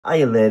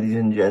Hiya ladies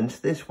and gents,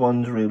 this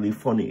one's really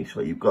funny.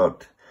 So you've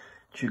got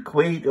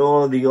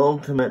Chiquito, the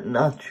ultimate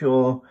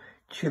nacho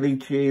chili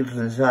cheese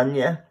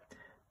lasagna.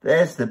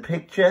 There's the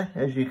picture,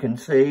 as you can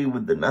see,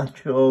 with the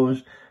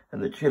nachos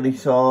and the chili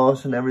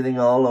sauce and everything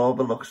all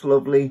over. Looks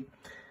lovely.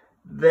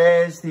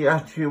 There's the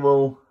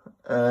actual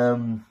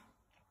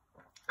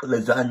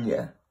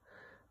lasagna.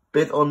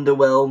 Bit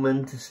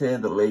underwhelming, to say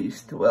the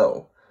least.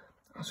 Well,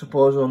 I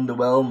suppose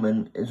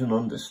underwhelming is an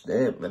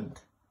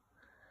understatement.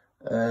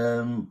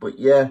 But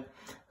yeah,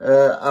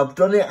 I've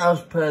done it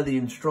as per the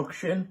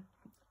instruction,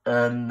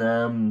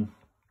 and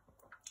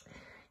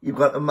you've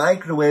got to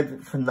microwave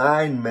it for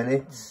 9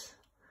 minutes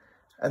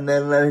and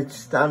then let it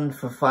stand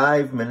for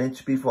 5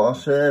 minutes before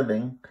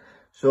serving.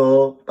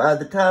 So by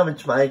the time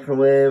it's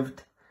microwaved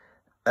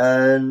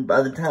and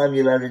by the time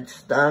you let it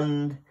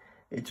stand,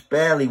 it's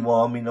barely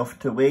warm enough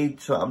to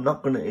eat. So I'm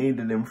not going to eat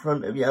it in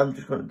front of you. I'm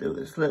just going to do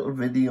this little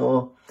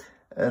video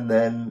and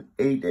then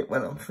eat it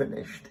when I'm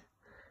finished.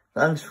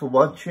 Thanks for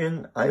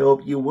watching. I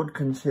hope you would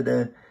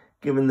consider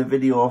giving the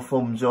video a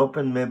thumbs up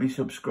and maybe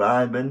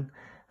subscribing.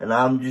 And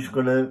I'm just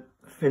going to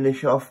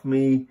finish off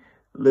me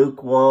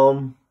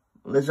lukewarm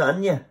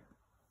lasagna.